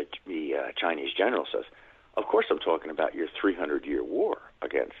breath, the Chinese general says, of course I'm talking about your 300-year war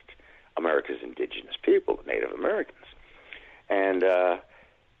against America's indigenous people, the Native Americans. And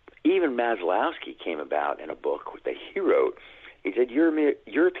even Maslowski came about in a book that he wrote. He said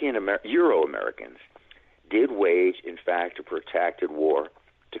Euro-Americans did wage, in fact, a protracted war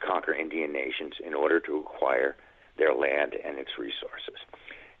to conquer Indian nations in order to acquire their land and its resources.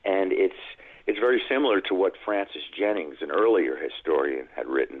 And it's very similar to what Francis Jennings, an earlier historian, had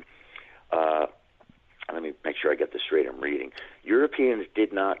written. Let me make sure I get this straight. I'm reading. Europeans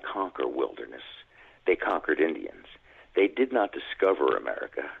did not conquer wilderness. They conquered Indians. They did not discover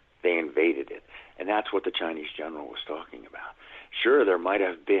America. They invaded it. And that's what the Chinese general was talking about. Sure, there might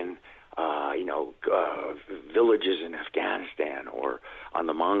have been, villages in Afghanistan or on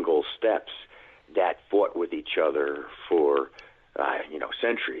the Mongol steppes that fought with each other for,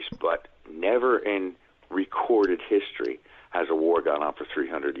 centuries, but never in recorded history has a war gone on for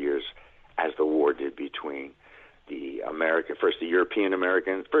 300 years as the war did between first the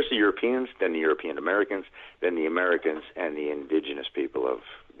Europeans, then the European Americans, then the Americans and the indigenous people of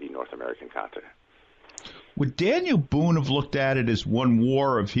the North American continent. Would Daniel Boone have looked at it as one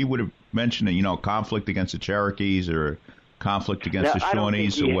war if he would have mentioned a conflict against the Cherokees or conflict against the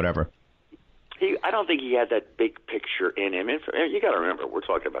Shawnees or whatever? I don't think he had that big picture in him. You got to remember, we're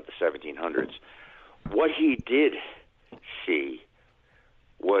talking about the 1700s. What he did see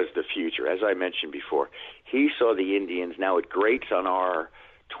was the future. As I mentioned before, he saw the Indians. Now it grates on our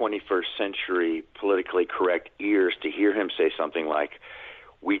 21st century politically correct ears to hear him say something like,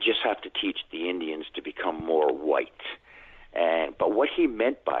 we just have to teach the Indians to become more white. But what he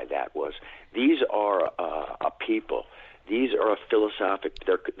meant by that was, these are a people. These are a philosophic,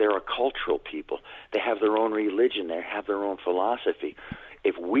 they're a cultural people. They have their own religion. They have their own philosophy.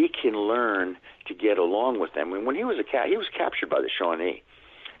 If we can learn to get along with them. When he was he was captured by the Shawnee,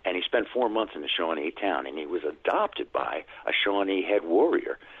 and he spent 4 months in the Shawnee town, and he was adopted by a Shawnee head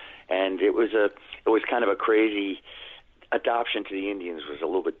warrior. And it was kind of a crazy adoption to the Indians. Was a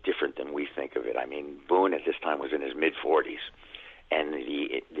little bit different than we think of it. I mean, Boone at this time was in his mid-40s, and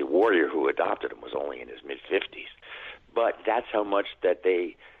the warrior who adopted him was only in his mid-50s. But that's how much that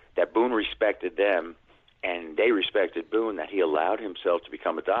Boone respected them, and they respected Boone, that he allowed himself to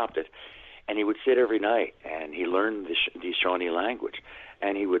become adopted. And he would sit every night, and he learned the Shawnee language,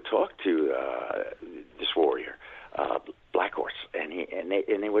 and he would talk to this warrior, Black Horse, and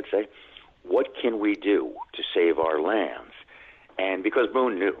they would say, what can we do to save our lands? And because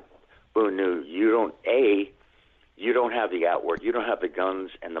Boone knew you don't have the outward, you don't have the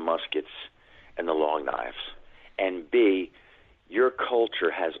guns and the muskets and the long knives, and B, your culture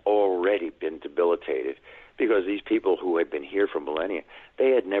has already been debilitated because these people who had been here for millennia,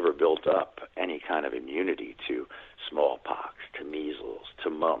 they had never built up any kind of immunity to smallpox, to measles, to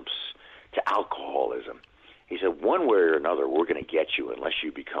mumps, to alcoholism. He said, one way or another, we're going to get you unless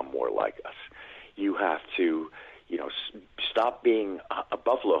you become more like us. You have to, stop being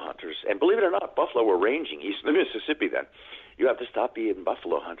buffalo hunters. And believe it or not, buffalo were ranging east of the Mississippi then. You have to stop being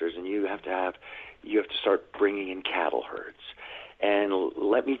buffalo hunters, and you have to start bringing in cattle herds. And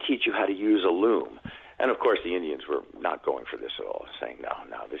let me teach you how to use a loom. And, of course, the Indians were not going for this at all, saying, no,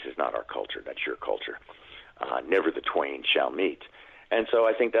 this is not our culture. That's your culture. Never the twain shall meet. And so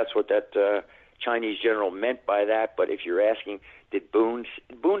I think that's what that Chinese general meant by that. But if you're asking, did Boone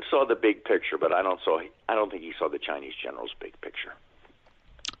saw the big picture, but I don't think he saw the Chinese general's big picture.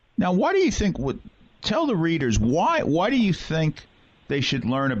 Now, why do you think tell the readers why do you think they should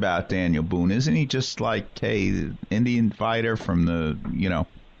learn about Daniel Boone? Isn't he just like the Indian fighter from the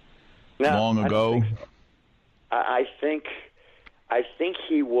long ago? I think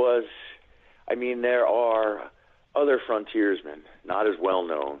he was. I mean, there are other frontiersmen, not as well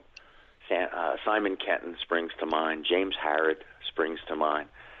known. Simon Kenton springs to mind. James Harrod springs to mind.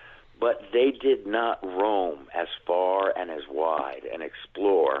 But they did not roam as far and as wide and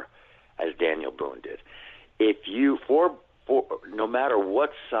explore as Daniel Boone did. If you, no matter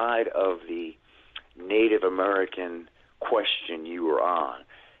what side of the Native American question you were on,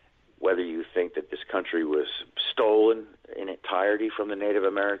 whether you think that this country was stolen in entirety from the Native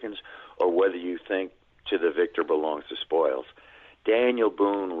Americans or whether you think to the victor belongs the spoils, Daniel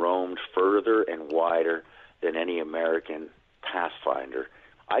Boone roamed further and wider than any American pathfinder,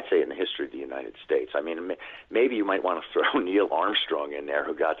 I'd say, in the history of the United States. I mean, maybe you might want to throw Neil Armstrong in there,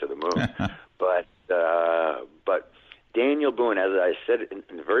 who got to the moon. But Daniel Boone, as I said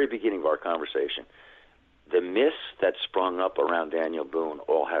in the very beginning of our conversation, the myths that sprung up around Daniel Boone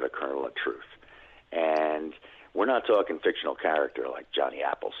all had a kernel of truth. And We're not talking fictional character like Johnny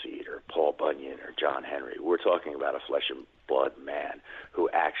Appleseed or Paul Bunyan or John Henry. We're talking about a flesh and blood man who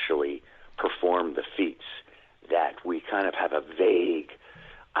actually performed the feats that we kind of have a vague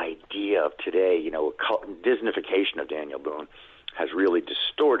idea of today. You know, Disneyfication of Daniel Boone has really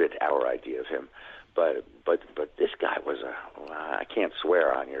distorted our idea of him. But this guy was I can't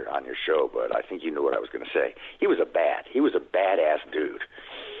swear on your show, but I think you knew what I was going to say. He was a badass dude.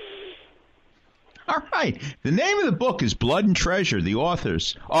 All right. The name of the book is Blood and Treasure. The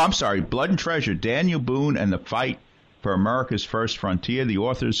authors, Blood and Treasure, Daniel Boone and the Fight for America's First Frontier. The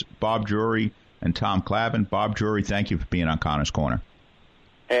authors, Bob Drury and Tom Clavin. Bob Drury, thank you for being on Connor's Corner.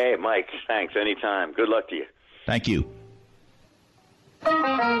 Hey, Mike, thanks. Anytime. Good luck to you. Thank you.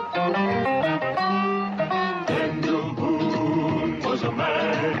 Daniel Boone was a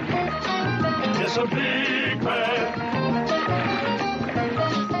man, yes, a big man,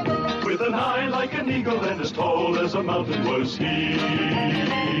 with an eye like an eagle and as tall as a mountain was he.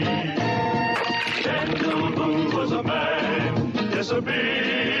 Daniel Boone was a man, yes, a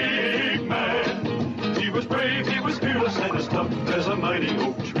big man. He was brave, he was fearless, and as tough as a mighty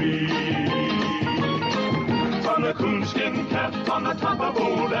oak tree. From the coonskin cap on the top of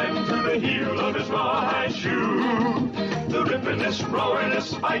old and to the heel of his rawhide shoe, the rippin'est,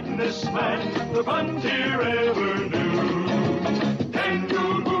 roaring'est, fighting'est man the frontier ever knew.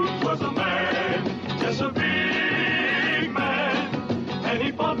 Daniel Boone was a man, yes, a big man, and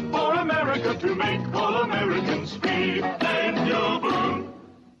he fought for America to make all Americans free. Daniel Boone.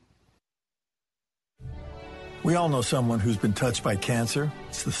 We all know someone who's been touched by cancer.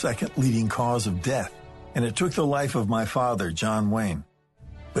 It's the second leading cause of death. And it took the life of my father, John Wayne.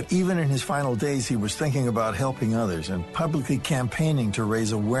 But even in his final days, he was thinking about helping others and publicly campaigning to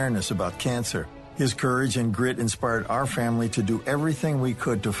raise awareness about cancer. His courage and grit inspired our family to do everything we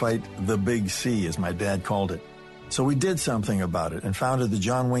could to fight the big C, as my dad called it. So we did something about it and founded the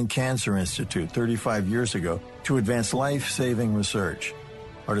John Wayne Cancer Institute 35 years ago to advance life-saving research.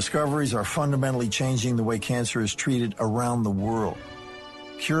 Our discoveries are fundamentally changing the way cancer is treated around the world.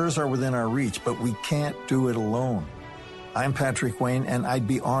 Cures are within our reach, but we can't do it alone. I'm Patrick Wayne, and I'd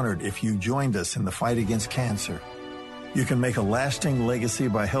be honored if you joined us in the fight against cancer. You can make a lasting legacy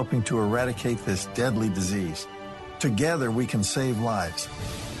by helping to eradicate this deadly disease. Together, we can save lives.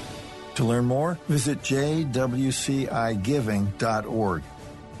 To learn more, visit jwcigiving.org.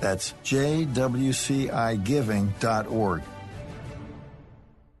 That's jwcigiving.org.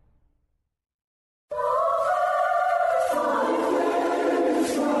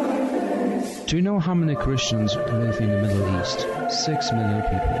 Do you know how many Christians live in the Middle East? 6 million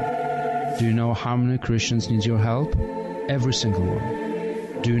people. Do you know how many Christians need your help? Every single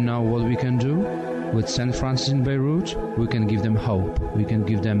one. Do you know what we can do? With St. Francis in Beirut, we can give them hope. We can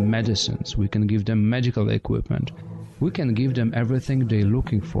give them medicines. We can give them medical equipment. We can give them everything they're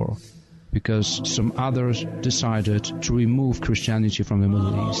looking for. Because some others decided to remove Christianity from the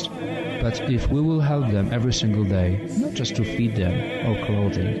Middle East. But if we will help them every single day, not just to feed them or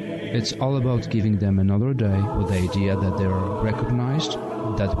clothing, it's all about giving them another day with the idea that they are recognized,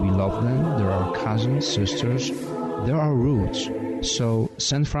 that we love them, they're our cousins, sisters, they're our roots. So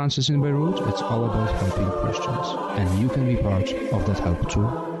St. Francis in Beirut, it's all about helping Christians. And you can be part of that help too.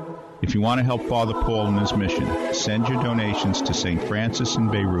 If you want to help Father Paul in his mission, send your donations to St. Francis in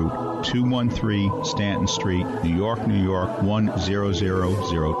Beirut, 213 Stanton Street, New York, New York,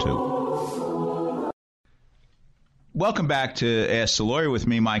 10002. Welcome back to Ask the Lawyer with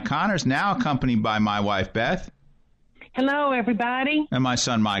me, Mike Connors, now accompanied by my wife, Beth. Hello, everybody. And my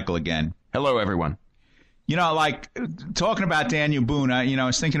son, Michael, again. Hello, everyone. You know, like, talking about Daniel Boone, I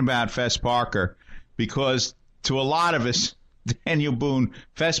was thinking about Fess Parker, because to a lot of us, Daniel Boone,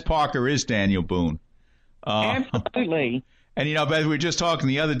 Fess Parker is Daniel Boone. Absolutely. And, you know, Beth, we were just talking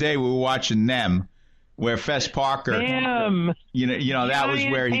the other day, we were watching them, where Fess Parker, you know, that was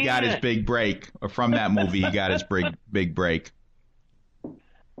where he got his big break, or from that movie he got his big break.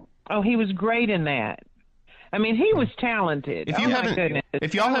 Oh, he was great in that. I mean, he was talented. If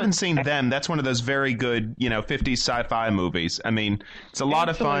y'all haven't seen them, that's one of those very good, 50s sci-fi movies. I mean, it's a lot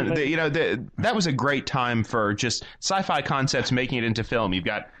of fun. That was a great time for just sci-fi concepts making it into film. You've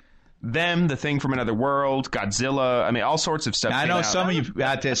got them, The Thing from Another World, Godzilla. I mean, all sorts of stuff. Now, I know some of you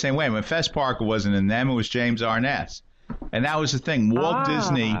out there saying, wait, when Fess Parker wasn't in them, it was James Arness. And that was the thing. Walt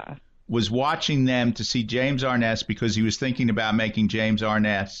Disney was watching them to see James Arness because he was thinking about making James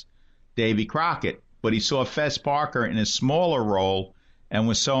Arness Davy Crockett. But he saw Fess Parker in a smaller role and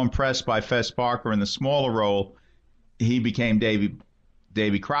was so impressed by Fess Parker in the smaller role, he became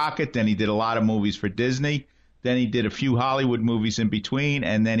Davy Crockett. Then he did a lot of movies for Disney. Then he did a few Hollywood movies in between,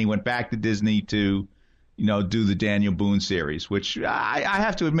 and then he went back to Disney to do the Daniel Boone series, which I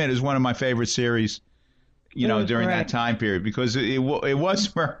have to admit is one of my favorite series, during that time period, because it was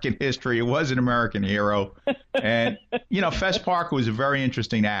American history. It was an American hero. And, Fess Parker was a very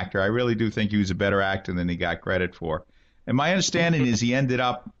interesting actor. I really do think he was a better actor than he got credit for. And my understanding is he ended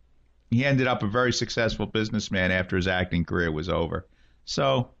up a very successful businessman after his acting career was over.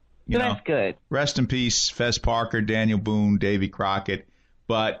 So, that's good. Rest in peace, Fess Parker, Daniel Boone, Davy Crockett.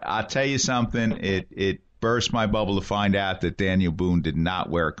 But I'll tell you something, it burst my bubble to find out that Daniel Boone did not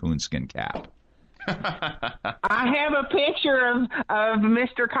wear a coonskin cap. I have a picture of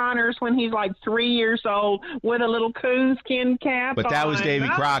Mr. Connors when he's like 3 years old with a little coonskin cap. But that was Davy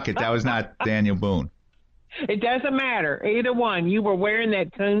Crockett. That was not Daniel Boone. It doesn't matter. Either one. You were wearing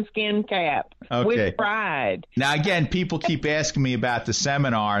that coonskin cap with pride. Now, again, people keep asking me about the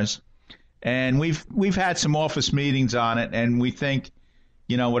seminars, and we've had some office meetings on it, and we think,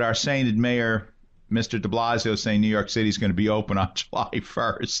 with our sainted mayor, Mr. de Blasio, saying New York City is going to be open on July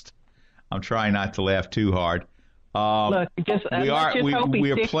 1st. I'm trying not to laugh too hard. Look,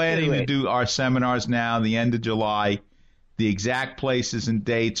 we are planning to do our seminars now, the end of July. The exact places and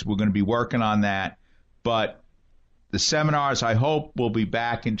dates, we're going to be working on that. But the seminars, I hope, will be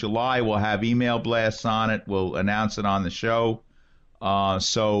back in July. We'll have email blasts on it. We'll announce it on the show.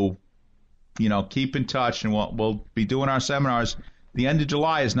 So, keep in touch, and we'll be doing our seminars. The end of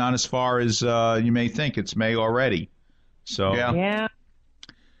July is not as far as you may think. It's May already. So yeah.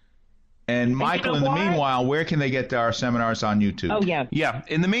 And Michael, in the meanwhile, where can they get our seminars on YouTube? Oh, yeah. Yeah.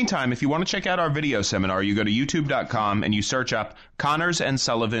 In the meantime, if you want to check out our video seminar, you go to youtube.com and you search up Connors and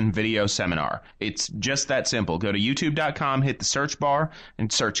Sullivan Video Seminar. It's just that simple. Go to youtube.com, hit the search bar,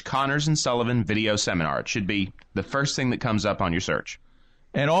 and search Connors and Sullivan Video Seminar. It should be the first thing that comes up on your search.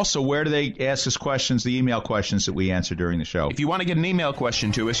 And also, where do they ask us questions, the email questions that we answer during the show? If you want to get an email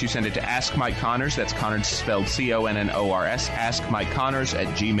question to us, you send it to Ask Mike Connors. That's Connors spelled Connors.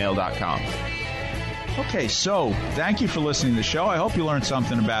 AskMikeConnors@gmail.com. Okay, so thank you for listening to the show. I hope you learned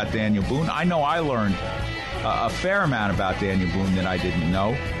something about Daniel Boone. I know I learned a fair amount about Daniel Boone that I didn't know.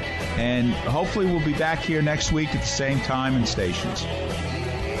 And hopefully we'll be back here next week at the same time and stations.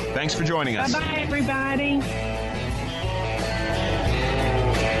 Thanks for joining us. Bye-bye, everybody.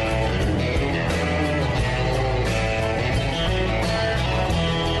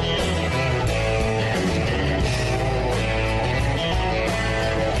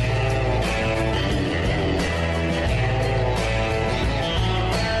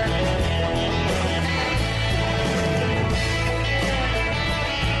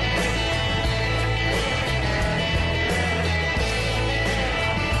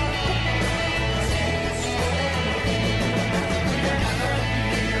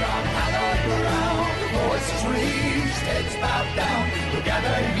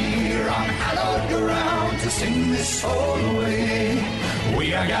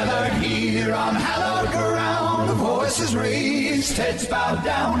 Heads bowed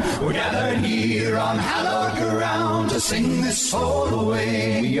down, we're gathered here on hallowed ground to sing this soul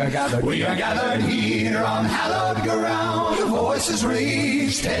away. We are gathered here on hallowed ground, voices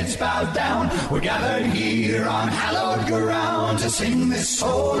raised, heads bowed down. We're gathered here on hallowed ground to sing this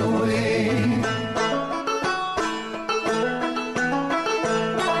soul away.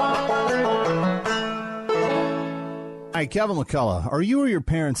 Hi, Kevin McCullough. Are you or your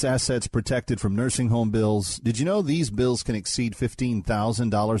parents' assets protected from nursing home bills? Did you know these bills can exceed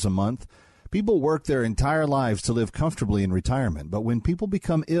 $15,000 a month? People work their entire lives to live comfortably in retirement, but when people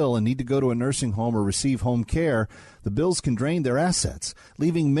become ill and need to go to a nursing home or receive home care, the bills can drain their assets,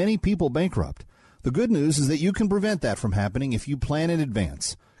 leaving many people bankrupt. The good news is that you can prevent that from happening if you plan in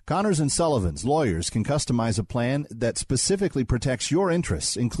advance. Connors and Sullivan's lawyers can customize a plan that specifically protects your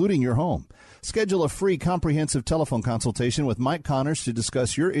interests, including your home. Schedule a free comprehensive telephone consultation with Mike Connors to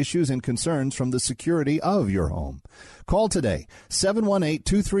discuss your issues and concerns from the security of your home. Call today,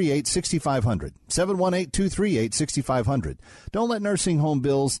 718-238-6500, 718-238-6500. Don't let nursing home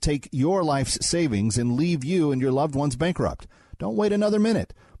bills take your life's savings and leave you and your loved ones bankrupt. Don't wait another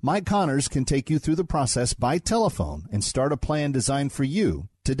minute. Mike Connors can take you through the process by telephone and start a plan designed for you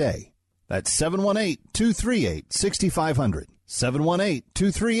today. That's 718-238-6500.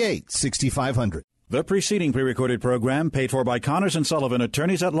 718-238-6500. The preceding pre-recorded program paid for by Connors and Sullivan,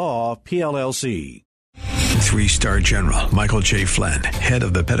 Attorneys at Law, PLLC. 3-star General Michael J. Flynn, head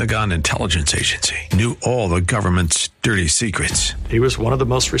of the Pentagon Intelligence Agency, knew all the government's dirty secrets. He was one of the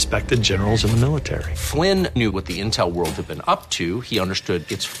most respected generals in the military. Flynn knew what the intel world had been up to. He understood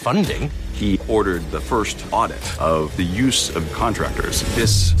its funding. He ordered the first audit of the use of contractors.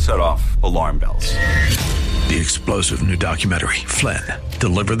 This set off alarm bells. The explosive new documentary, Flynn,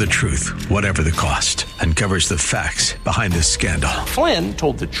 Deliver the truth, whatever the cost, and covers the facts behind this scandal. Flynn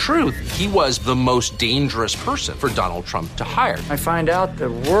told the truth. He was the most dangerous person for Donald Trump to hire. I find out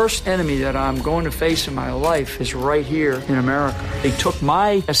the worst enemy that I'm going to face in my life is right here in America. They took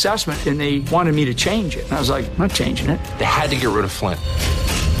my assessment and they wanted me to change it. And I was like, I'm not changing it. They had to get rid of Flynn.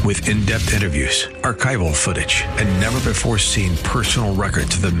 With in-depth interviews, archival footage, and never-before-seen personal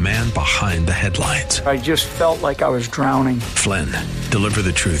records of the man behind the headlines. I just felt like I was drowning. Flynn, deliver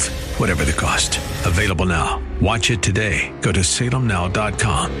the truth, whatever the cost. Available now. Watch it today. Go to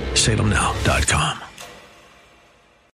salemnow.com. salemnow.com.